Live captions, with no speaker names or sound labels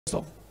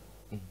so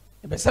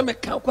be say me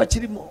kan kwa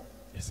chiri mo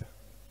Yes, sir.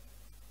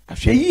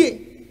 ahwe yie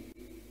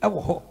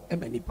ewo ho e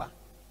manipa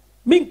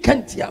min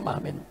kantia ma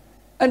me no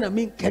ana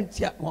min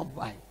kantia mo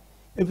bai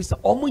e bi say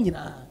omo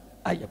nyina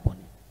aye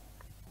boni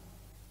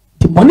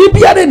di money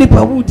biare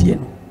nipa wudie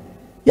no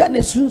ya ne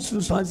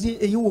sunsun sanzi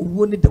eyi wo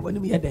wuo ne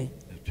dawani me yedan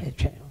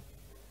etwen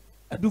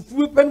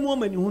adufu pe mo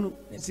mani hunu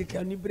ne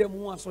sika ni bre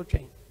mo aso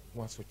twen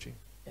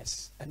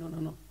yes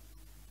no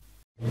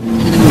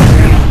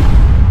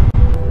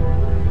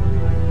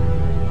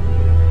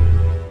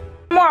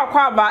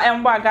Kwaba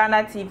Emba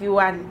Ghana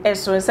TV1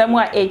 eso nsemu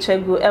a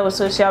echegu e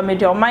social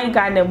media o man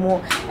Ghana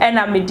mu e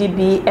na me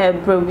DB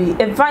browi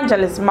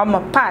evangelist mama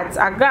part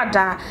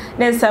agrada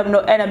ne nsem no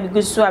e na me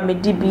gusu a me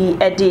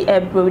DB e de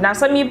browi na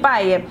sami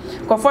baaye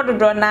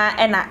kofododo na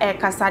e na e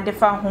kasa de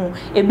fa ho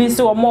ebi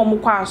se wo mo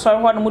kwa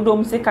asori ho no mu do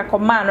mu sika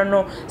command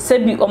no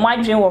sebi o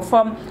madwen wo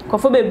fam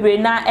kofo bebre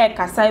na e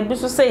kasa ebi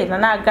so se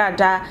na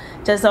agrada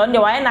jese onde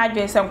wa na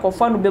adwen se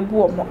nkofo no bebu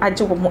wo mo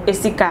age wo mo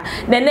esika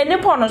ne ne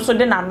pono so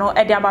de na no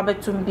e de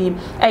ababetum bi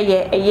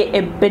eye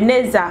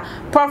Ebenezer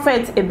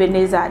prophet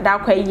Ebenezer da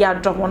kwa ya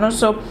dom no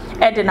so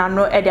e de na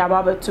no e de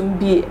ababetum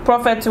bi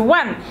prophet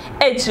 1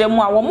 e kire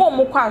mu a wo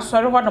mo kwa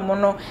asori ho no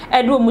no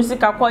e de mu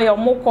sika kwa ye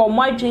mo kwa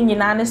mo adwen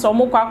nyina ne so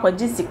mo kwa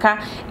akwaji sika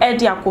e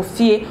de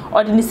akofie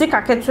o de ni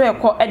sika keto e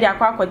ko e de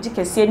akwa akwaji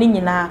kese ni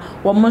nyina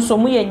wo mo so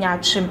mo ye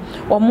nyaatwem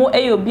wo mo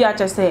e obi a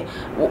chese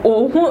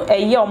ohu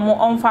eye o mo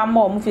onfa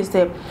ma o mo fi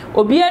se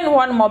obi enu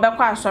ho no mo be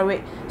kwa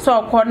asori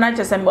so ko na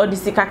chese o de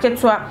sika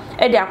keto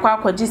e de akwa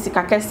akwaji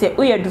sika kese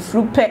uye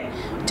dufru pe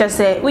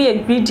chese uye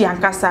greedy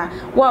ankasa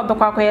wo be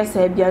kwa akwa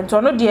se bia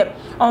nto no de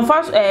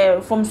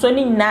onfa from so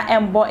ni nyina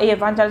embo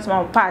evangelist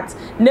ma part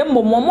ne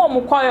mmomo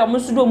mo kwa yo mo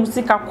so do mo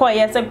sika kwa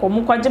ye se ko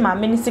mo kwaje ma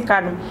me ni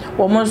sika no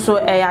wo mo so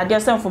ade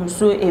se from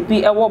so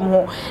ebi ewo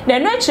mo na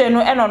no akire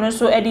no eno no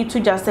so edi to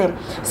just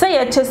say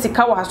ye che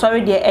sika wa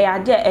asori de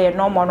ade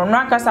no mo no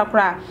ankasa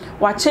kra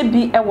wa che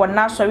bi ewo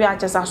na asori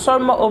achesa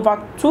asori mo over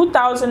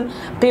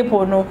 2000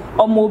 people no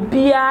omo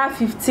bia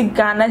 50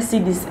 Ghana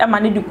cedis e ma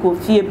ne di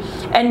kofie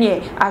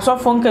ene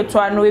asofo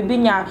nketua no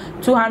ebinya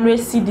 200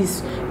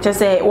 cedis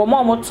chese wo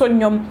mo to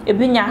nyom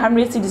ebinya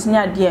 100 cedis ni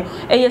ade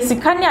eye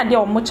sika ni ade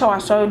o mo cha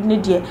wasori ni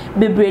de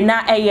bebre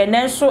na eye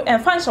nenso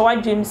emfa nche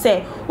wadwem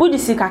se udi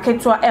sika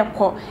ketua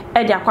ekọ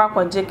e de akwa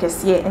akwaje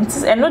kese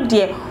enti eno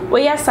de wo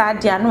ya sa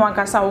ade anu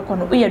ankasa wo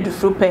kono wo ya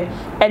dufru pe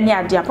ene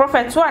ade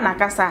prophet 1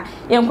 akasa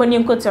yenkoni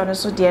nkoti ono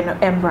so de no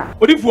embra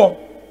odifo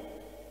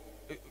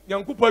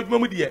yankupo adwuma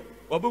mu de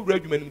obewura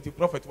adwuma nim ti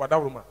prophet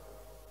wadawroma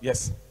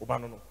yes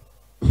obano no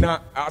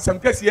na asem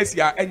kesi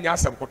asia enya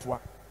asem kotoa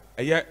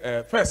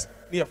eye first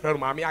ni your friend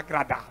maame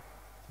agrada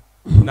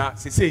na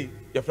sesei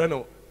your friend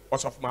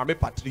of maame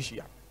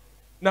Patricia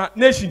na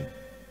nation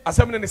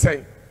asem ne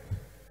say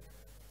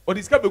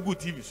odiska begu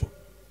TV so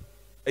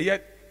eye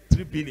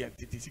 3 billion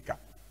titisika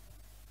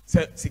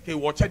se sike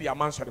wo che dia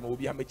man so de ma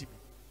obi amagibi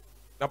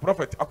na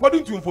prophet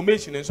according to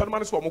information en so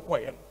man so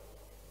omokoye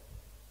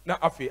na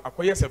afi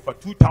akoye se for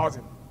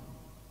 2000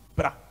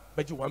 bra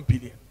baji 1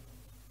 billion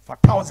for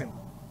 1000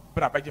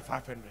 bra baji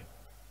 500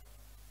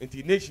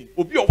 enti nation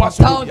obi o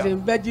waso 1000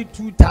 baji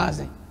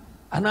 2000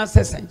 ana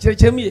se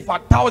sanchirechemi for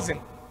 1000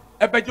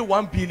 e baji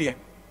 1 billion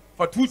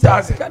for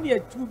 2000 can you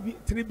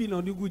 3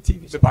 billion the good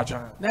TV se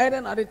pacha na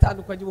ere na deta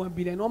do kwaji 1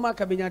 billion no ma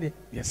ka benya de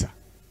yes sir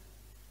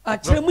a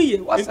chiremiye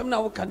wasam na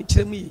wo ka ni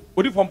chiremiye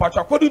odi from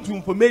pacha according to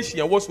information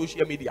ya was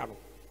social media no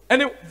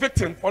any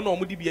victim for no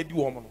mudi bia di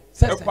wo mo no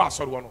e kwa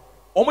asoro no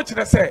o mo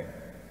kire se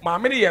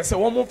maame ne ye se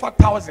wo mo fa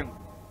 1000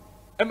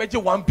 e meje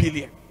 1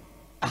 billion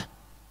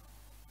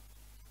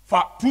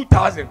for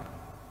 2000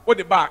 what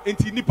the bar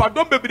enti nipa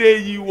don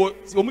bebre yi wo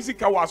o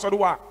musika wo asoro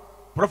wa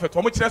prophet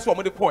o mo kire se o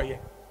mo de koye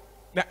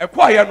na e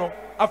koye no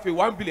afi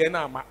 1 billion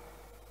na ama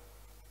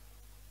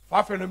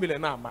 500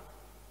 million na ama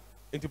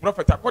enti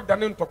prophet akoda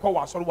ne ntoko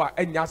wo asoro wa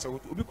anya se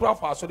obi kura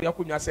fa asoro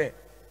yakonwa se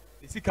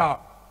sika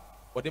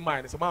o de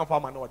mine se man fa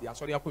ma na o de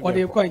asoro yakonwa o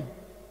de coin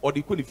o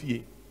de ko ne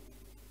fie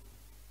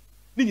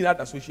ni nyina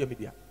da social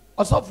media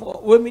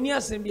osofo we mini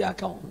asem bi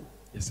aka ho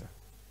yes sir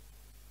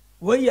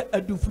we ya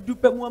adufudu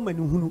pemu amani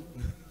hunu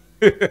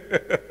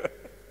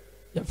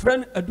ya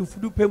friend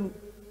adufudu pemu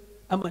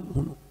amani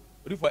hunu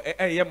odifo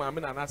ye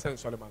maame na na sen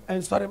sole man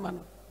en sore man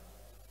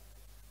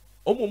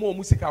omomo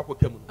musika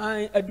akokam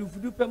an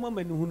adufudu pemu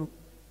amani hunu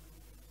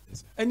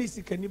ani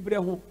sika ni bre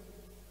ho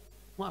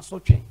ho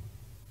asotwen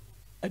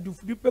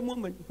adufudu pemu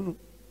amani hunu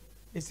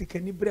sika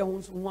ni bre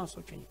ho so ho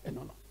asotwen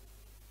eno no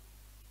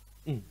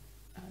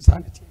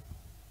sanity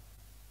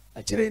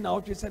achire na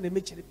otwe se na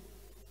mechire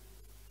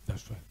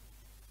that's right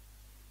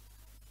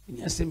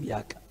ni asem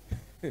biaka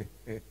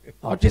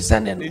otwe se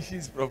na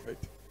nation's prophet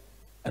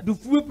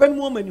adufu pen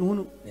mo mani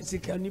hunu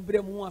sika ni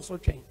bre mo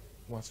asotwen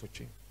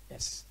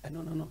yes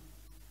no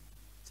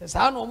se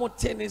sa no mo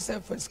tene se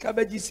fasika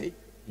baji sei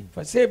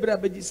fa se bra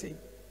baji sei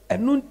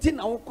enu nti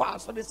na wo kwa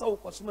aso de se wo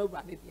kosoma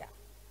awurade dia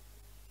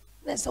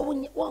na se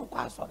wo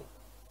kwa aso de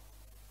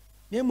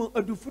nemo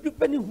adufu du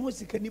pen hu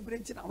sika ni bre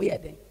nti na wo ye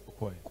den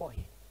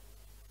koye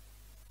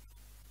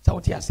sa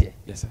wo ti ase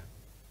yes sir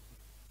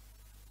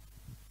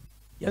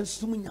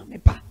yɛnsum nyame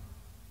pa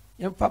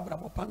yɛmfa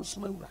brabɔ pa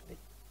nsum awurade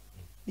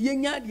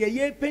yɛnya adeɛ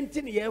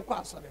yɛpenti ne yɛkɔ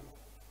asɔre no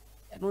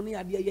ɛno ne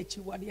adeɛ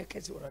yɛkyiwadeɛ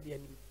kɛse awurade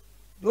anim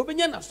deɛ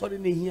wobɛnya n'asɔre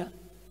no hia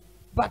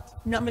but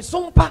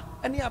nyamesom pa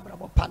ne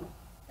abrabɔ pa no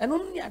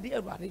ɛno ne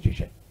adeɛ awurade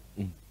hwehwɛ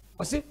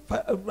ɔse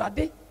fa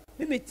awurade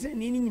ne ne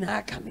tirinii no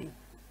nyinaa ka ne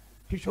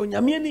hwehwɛ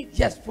onyame ani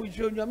yes fo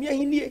hwehwɛ onyame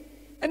ahennie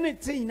ɛne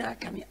tiri nyinaa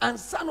ka ne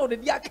ansa na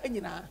ɔde de aka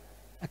nyinaa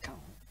aka ho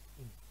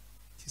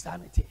ti saa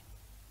ne teɛ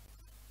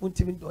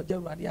wontimi de ɔgya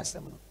awurade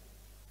asɛm no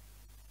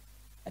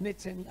ɛne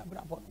tiri ne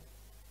abrabɔ no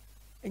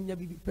ɛnya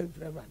bibi pɛ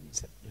mfiri awurade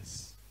nsɛm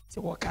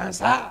sɛ wɔka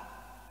saa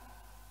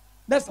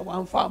na sɛ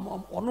wɔamfa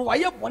ama ɔno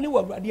wayɛ bɔne wɔ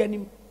awurade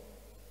anim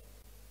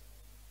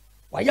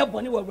wayɛ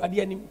bɔne wɔ awurade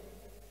anim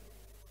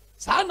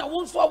saa na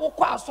wo nso a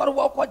wokɔ asɔre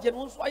wɔkɔgye no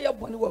wo nso ayɛ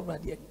bɔne wɔ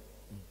awurade anim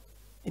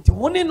nti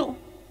wo ne no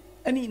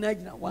ɛne nyinaa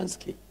gyina one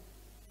scale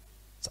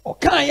sɛ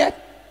ɔkaeɛ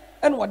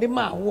ɛna wɔde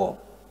maa woɔ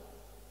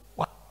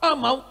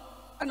ama wo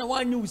ɛna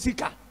woanyɛ wo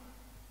sika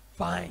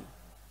fine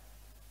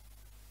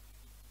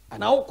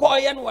ana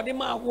wokɔɔyɛ na wɔde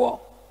maa woɔ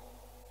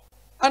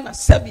ana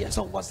sɛbiɛ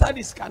sɛ wɔsaa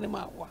de sika ne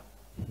maa woɔ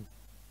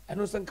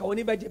ɛno nso nka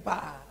w'ani bɛgye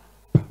paa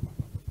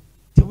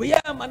nti woyɛ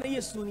ama no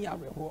yɛ su ne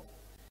awerɛhoɔ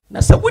na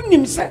sɛ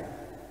wonim sɛ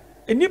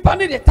nnipa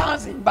no de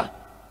 1,000 ba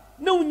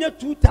na wonya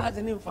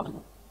 2,000 mfa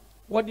no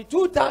wɔde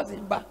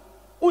 2,000 ba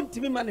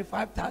wontimi ma ne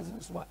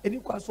 5,000 so a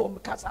ɛni kwa sɛ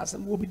ɔmkasa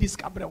asɛm wɔbɛdi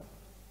sika berɛ wo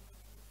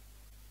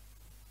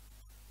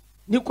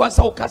ni kwa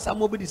sɛ wokasa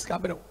ma wɔbɛdi sika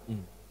berɛ wo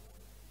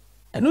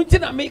ɛno nti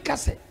na meka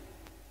sɛ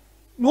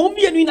na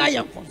ɔmmienu nyinaa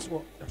yɛ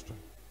mfɔnsoɔ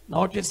na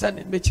ɔtwe sɛ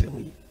ne mɛkyerɛ mu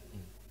yi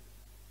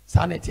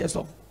saa na ɛteɛ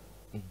sɔfo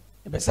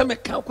ɛbɛ sɛ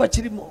mɛka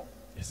kɔkyiri mu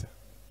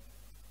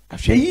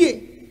ahwɛ yie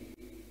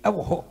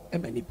ɛwɔ hɔ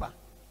ɛma nipa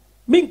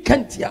menka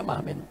ntia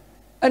maame no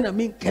ɛna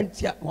menka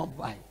ntia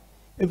wɔmbae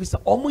ɛfiri sɛ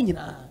ɔmo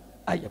nyinaa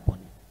ayɛ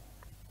bɔne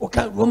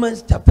woka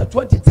Romans chapter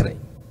 23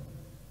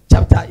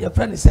 chapter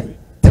yɛfrɛ ne sɛ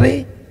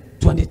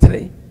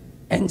 3:23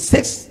 and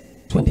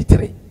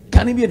 6:23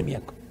 ka ne bienu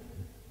miɛnkɔ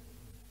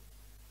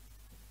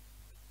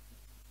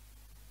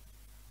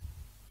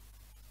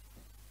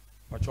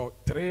Pacho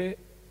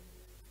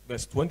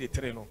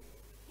 3:23 no.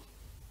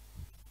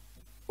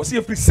 Osi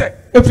efiri sɛ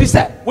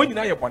wɔn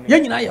nyinaa yɛ bɔne.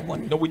 Yɛn nyinaa yɛ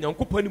bɔne. Na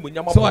Onyankopɔn anim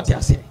onyama. So ɔte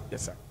ase.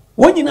 Yes sir.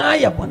 Wɔn nyinaa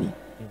yɛ bɔne.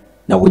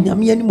 Na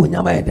Onyame anim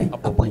onyama yɛ dɛn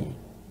abɔne.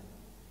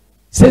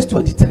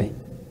 6:23.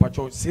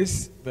 Pacho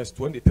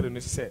 6:23 no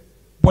sɛ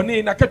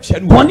bɔne na katua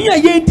no. Bɔne a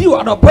yɛdi wɔ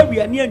anɔpa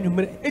wiane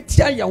anwummerɛ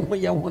etia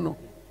yɛn ho no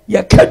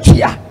yɛ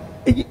katua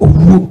eyi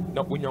owuo.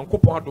 Na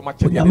Onyankopɔn adom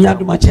akyɛdeɛ. Onyame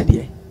adom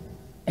akyɛdeɛ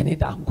ɛne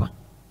da nkwa.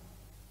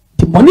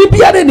 Ti bɔne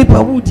biara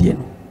nipa wudie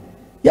no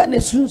ya na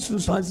sunsun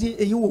sanse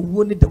eyi wɔ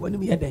wuo ne da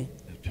w'anim yɛ dɛn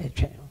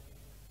ɛtwɛn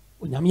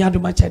Onyame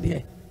adom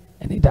akyɛdeɛ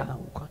ɛne da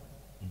nkwa.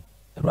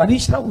 Awurade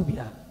hyira wo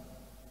bia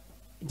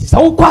nti sɛ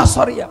wokɔ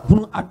asɔre a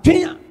hunu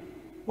adwen a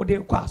wode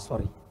kɔ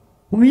asɔre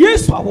hunu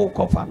Yesu a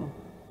wokɔfa no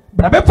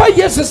bra bɛfa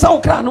Yesu sɛ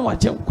wokra no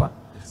wagye nkwa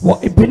wɔ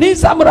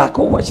Ebenezer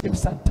Miracle Worship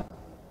Center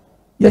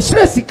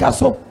yɛhyerɛ sika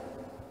so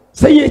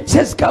sɛ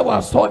yɛkyɛ sika wɔ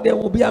asɔre dɛ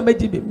wɔ bia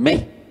mɛgye bi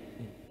me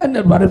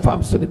ɛna Awurade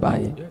fam so de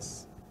baayɛ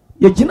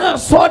yɛgyina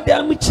asɔre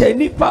dɛ mu kyɛ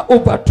nipa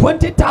over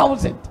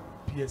 20,000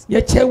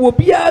 yɛkyɛ wɔ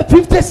bia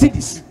 50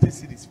 cities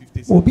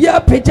obia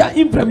pagya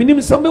impraminim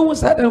sɛ mewu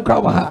sa den kra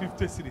wa ha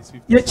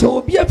yɛkyɛ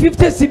obia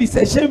 50 cities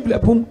ɛhyɛ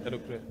mblapum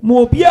ma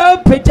obia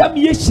pagya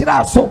me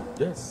yɛhyira so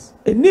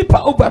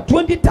nipa over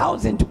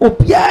 20,000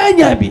 obia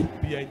nya bi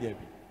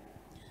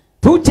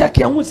to check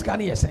yɛn ho sika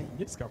ne yɛsɛn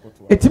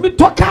ɛtumi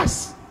tɔ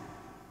cars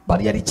but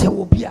yɛde kyɛ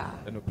obia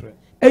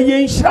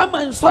ɛyɛ nhyira ma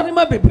nsɔre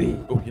ma bebree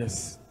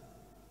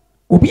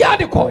obia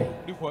de kɔɛ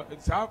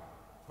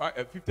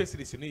 50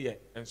 cities no yɛ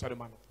nsɔre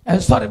ma no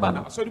asɔre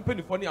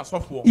mpanyinfoɔ ne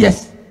asɔfoɔ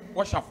yes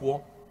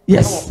wɔhyafoɔ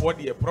yes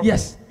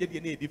yes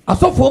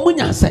asɔfoɔ mu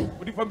nya asɛn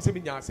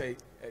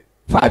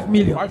 5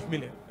 million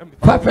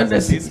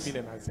 500 cities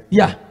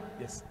yeah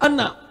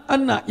Anna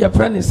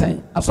yɛfrɛ ne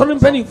sɛn asɔre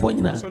mpanyinfoɔ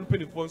nyinaa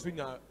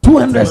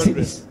 200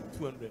 cities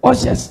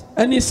ushers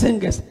any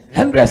singers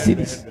 100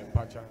 cities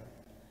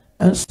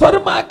and story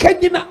ma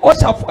kagina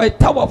oshafoɔ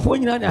tawafoɔ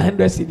nyinaa nya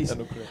 100 cities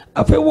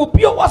afei wo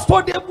bia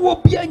wasɔ dem wo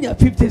bia nya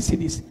 50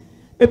 cities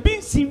ebi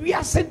nsi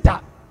wiase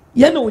da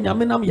yɛne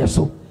Onyame nam yɛ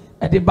so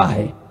ɛde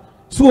bae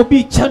so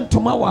obi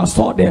kyɛntoma wɔ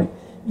asɔ dem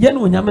yɛne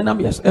Onyame nam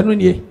yɛ so ɛno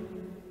nie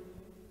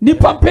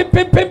nipa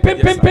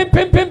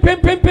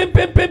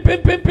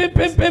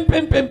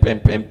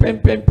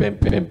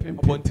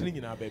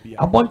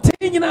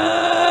abɔntene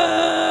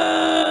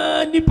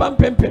nyinaa nipa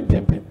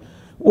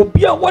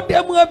obi a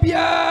wɔda mu abia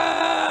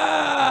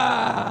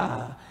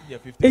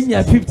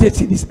enya 50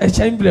 cities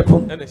ɛhyɛn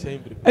brɛpum ɛna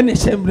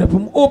ɛhyɛn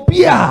brɛpum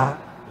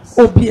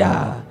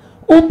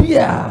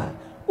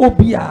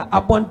obia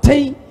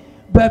abɔnten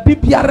baabi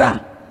biara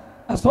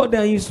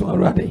asɔdan yi so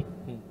Awurade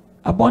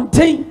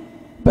abɔnten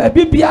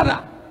baabi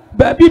biara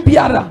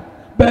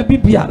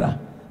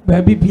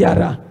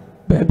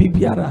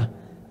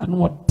ano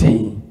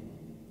ɔden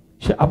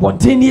hwɛ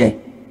abɔnten nie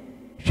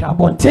hwɛ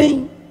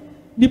abɔnten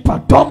nipa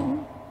dɔm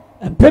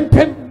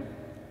mpempem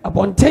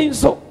abɔnten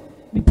so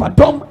nipa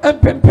dɔm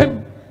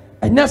mpempem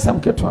anya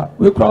sam ketwa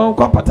we kura on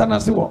kwapata na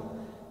se wo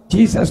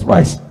Jesus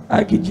Christ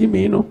agiji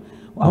me no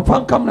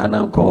wamfa kam na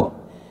nanko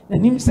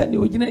nanim se ne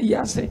ogina yi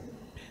ase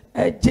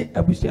eje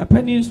abusia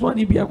pani so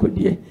ani bia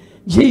kodie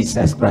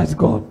Jesus Christ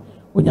God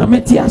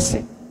onyame ti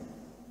ase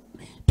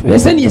to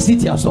ese ne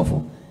city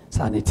asofo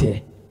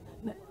sanete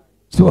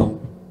so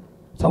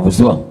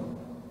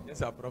yes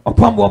sir prophet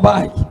Opambour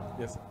bai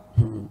yes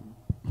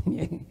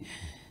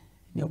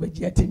ne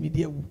obaji atemi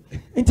de wu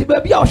enti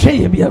ba bia o hwe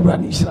ye bia bra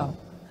ni hira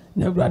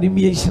na Agradaa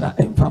mi hira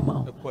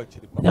emfama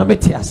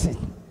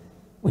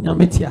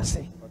onyame ti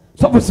ase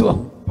so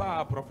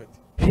pa prophet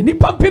ni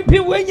pampepe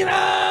we nyina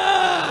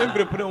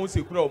embrepre on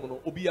se kura omo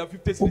obia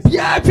 50 cities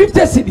obia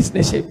 50 cities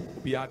na she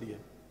obia de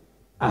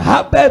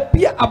aha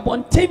babia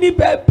abonteni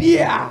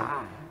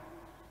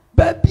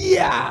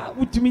babia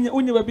utumi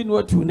onye babi no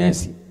atu na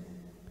asi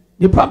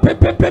ni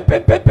pampepe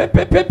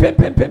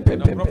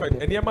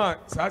prophet eniema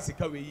sa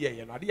sika we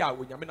ye no ade a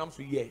onyame nam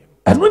so ye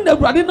enu na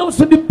Agradaa nam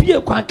so de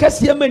bie kwan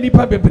kase ma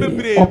nipa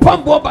bebre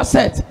Opambour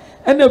baset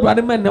ena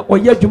Agradaa man na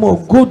oye adwuma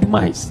of gold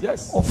mines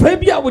ofra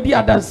bia wodi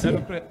adanse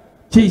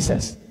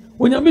Jesus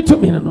onyame to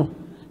me no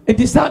it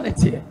is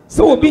sanity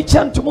so obi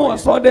chantomo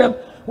so dem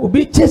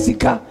obi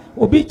chesika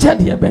obi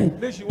chade ben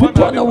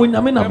pito na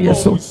wonyame na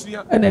yeso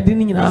ena de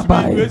ni nyina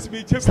bae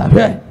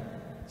sabe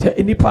te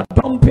enipa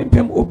dom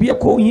pempem obi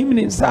ko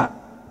himni nsa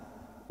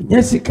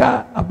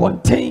nyesika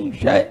abonten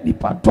hwe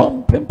nipa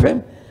dom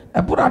pempem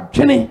ebura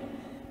twene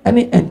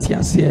ene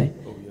entiase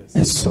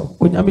eso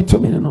onyame to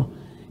me no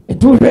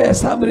edu hwe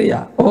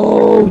samria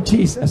oh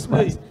Jesus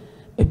Christ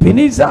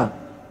Ebenezer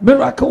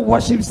Miracle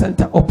Worship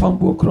Center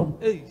Opambour krom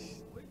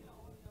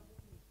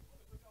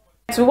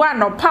to one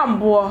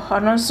Opambour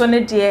ono so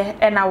ne de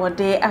na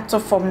wode ato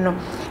fom no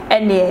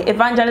ene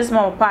evangelist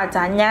mama part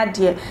anya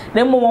de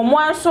na mo mo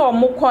anso o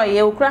mo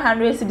koye okura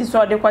 100 cedi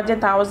so de kwaje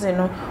 1000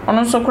 no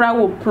ono so kura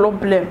wo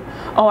problem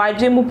o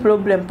waje mu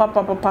problem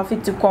papa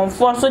fit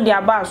comfort so de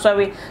aba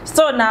asori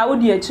still na wo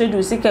de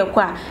achedu sike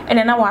kwa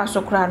ene na wa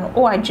so kura no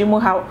o waje mu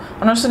ha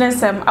ono so ne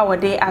sem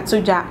awode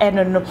atodwa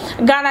eno no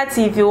Ghana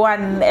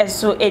TV1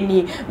 eso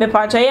eni me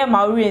pacho ye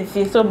ma ori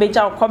nfi so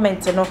beja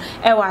comment no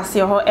e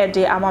wase ho e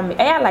de amame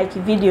e ya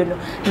like video no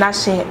na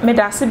share me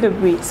da se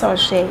bebre so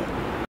share